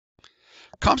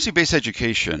Competency-based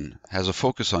education has a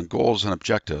focus on goals and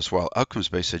objectives, while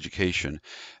outcomes-based education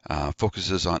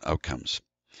focuses on outcomes.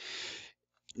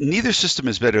 Neither system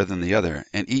is better than the other,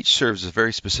 and each serves a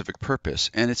very specific purpose.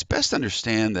 And it's best to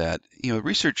understand that,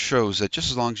 research shows that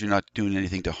just as long as you're not doing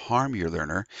anything to harm your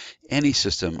learner, any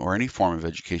system or any form of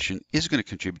education is going to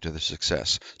contribute to their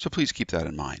success. So please keep that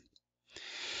in mind.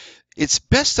 It's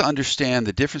best to understand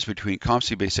the difference between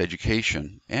competency-based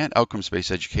education and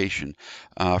outcomes-based education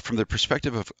from the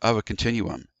perspective of a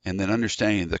continuum, and then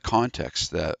understanding the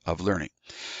context of learning.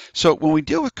 So when we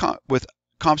deal with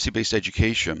competency-based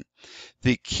education,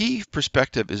 the key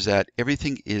perspective is that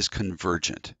everything is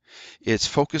convergent. It's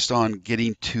focused on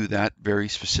getting to that very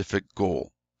specific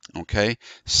goal. Okay,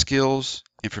 skills,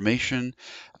 information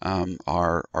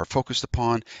are focused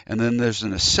upon, and then there's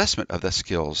an assessment of the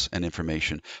skills and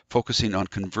information focusing on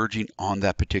converging on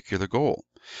that particular goal.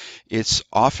 It's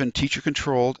often teacher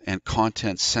controlled and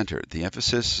content centered. The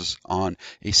emphasis is on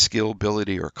a skill,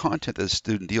 ability, or content that the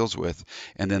student deals with,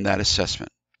 and then that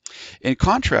assessment. In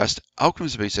contrast,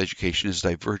 outcomes-based education is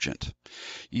divergent.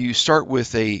 You start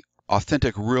with a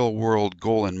authentic real-world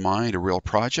goal in mind, a real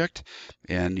project,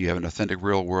 and you have an authentic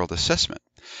real-world assessment.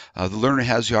 The learner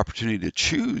has the opportunity to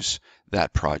choose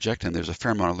that project, and there's a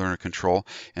fair amount of learner control,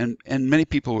 and many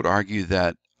people would argue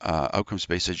that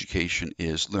outcomes-based education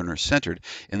is learner-centered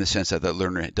in the sense that the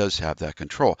learner does have that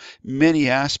control. Many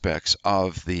aspects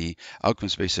of the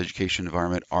outcomes-based education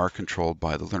environment are controlled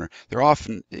by the learner. There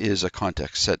often is a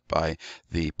context set by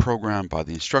the program, by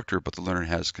the instructor, but the learner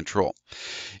has control.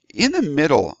 In the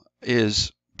middle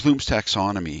is Bloom's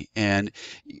taxonomy, and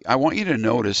I want you to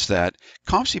notice that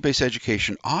competency-based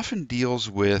education often deals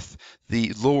with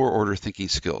the lower order thinking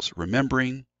skills,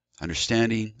 remembering,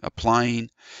 understanding,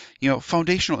 applying,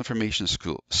 foundational information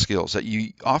skills that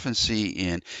you often see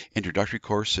in introductory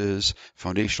courses,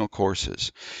 foundational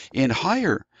courses. In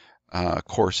higher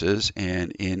courses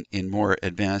and in more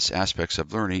advanced aspects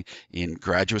of learning in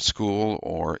graduate school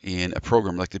or in a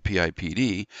program like the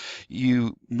PIPD,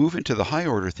 you move into the high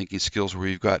order thinking skills where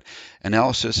you've got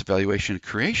analysis, evaluation, and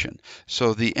creation.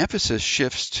 So the emphasis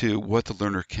shifts to what the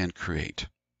learner can create.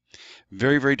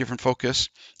 Very, very different focus,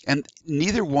 and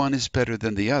neither one is better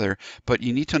than the other, but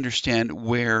you need to understand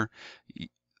where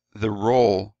the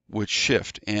role would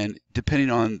shift, and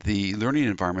depending on the learning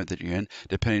environment that you're in,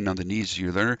 depending on the needs of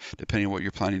your learner, depending on what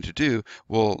you're planning to do,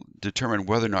 will determine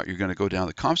whether or not you're going to go down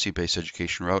the competency-based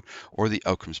education route or the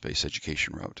outcomes-based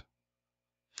education route.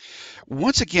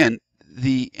 Once again,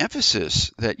 the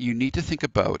emphasis that you need to think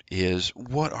about is,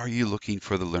 what are you looking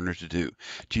for the learner to do?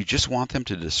 Do you just want them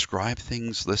to describe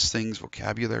things, list things,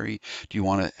 vocabulary? Do you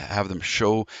want to have them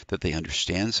show that they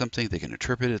understand something, they can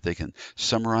interpret it, they can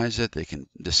summarize it, they can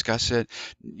discuss it?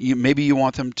 Maybe you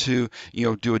want them to,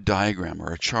 do a diagram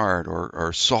or a chart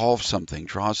or solve something,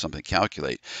 draw something,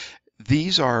 calculate.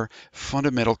 These are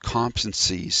fundamental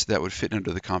competencies that would fit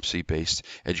under the competency-based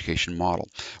education model.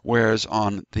 Whereas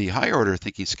on the higher order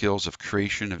thinking skills of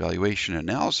creation, evaluation, and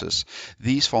analysis,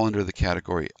 these fall under the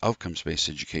category outcomes-based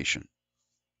education.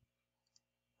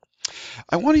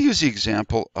 I want to use the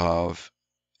example of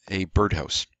a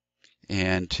birdhouse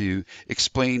and to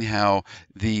explain how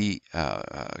the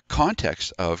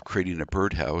context of creating a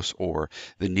birdhouse or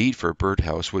the need for a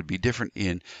birdhouse would be different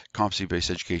in competency-based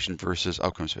education versus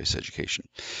outcomes-based education.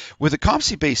 With a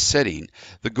competency-based setting,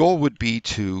 the goal would be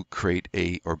to create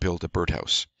or build a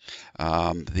birdhouse.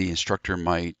 The instructor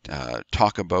might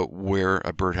talk about where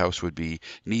a birdhouse would be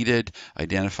needed,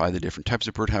 identify the different types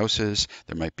of birdhouses.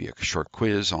 There might be a short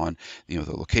quiz on the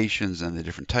locations and the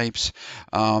different types.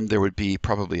 There would be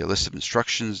probably a list of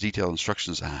instructions, detailed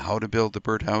instructions on how to build the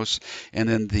birdhouse, and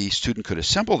then the student could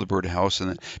assemble the birdhouse, and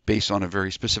then based on a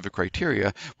very specific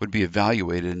criteria would be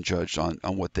evaluated and judged on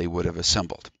what they would have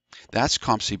assembled. That's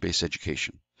competency-based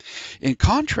education. In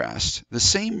contrast, the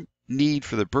same need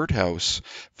for the birdhouse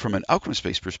from an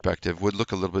outcomes-based perspective would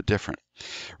look a little bit different.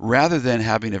 Rather than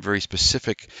having a very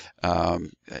specific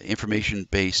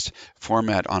information-based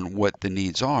format on what the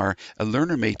needs are, a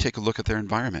learner may take a look at their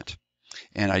environment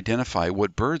and identify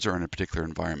what birds are in a particular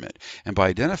environment. And by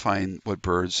identifying what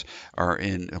birds are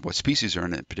in, what species are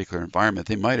in a particular environment,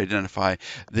 they might identify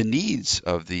the needs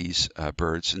of these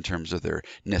birds in terms of their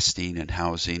nesting and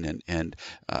housing and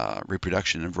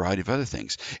reproduction and a variety of other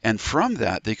things. And from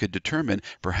that, they could determine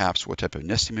perhaps what type of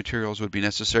nesting materials would be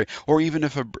necessary, or even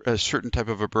if a certain type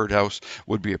of a birdhouse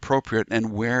would be appropriate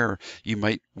and where you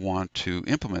might want to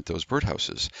implement those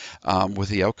birdhouses. With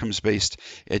the outcomes-based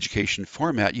education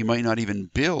format, you might not even even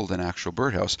build an actual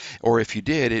birdhouse, or if you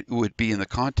did, it would be in the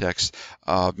context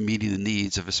of meeting the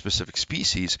needs of a specific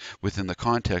species within the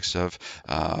context of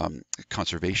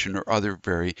conservation or other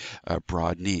very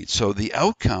broad needs. So the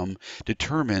outcome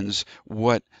determines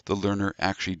what the learner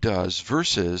actually does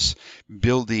versus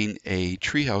building a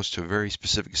treehouse to a very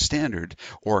specific standard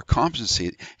or a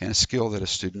competency and a skill that a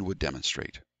student would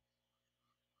demonstrate.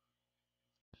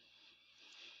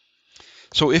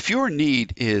 So if your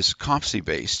need is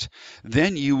competency-based,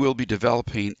 then you will be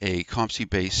developing a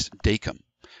competency-based DACM,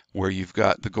 where you've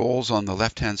got the goals on the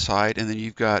left-hand side, and then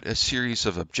you've got a series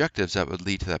of objectives that would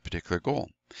lead to that particular goal.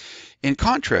 In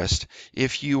contrast,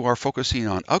 if you are focusing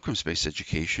on outcomes-based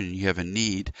education and you have a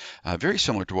need very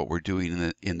similar to what we're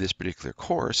doing in this particular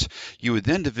course, you would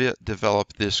then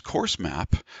develop this course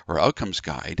map or outcomes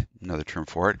guide, another term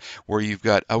for it, where you've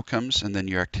got outcomes and then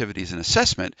your activities and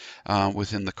assessment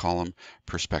within the column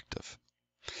perspective.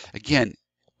 Again,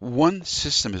 one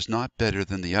system is not better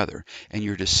than the other, and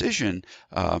your decision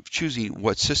of choosing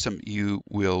what system you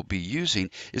will be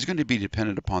using is going to be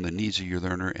dependent upon the needs of your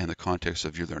learner and the context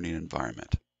of your learning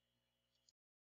environment.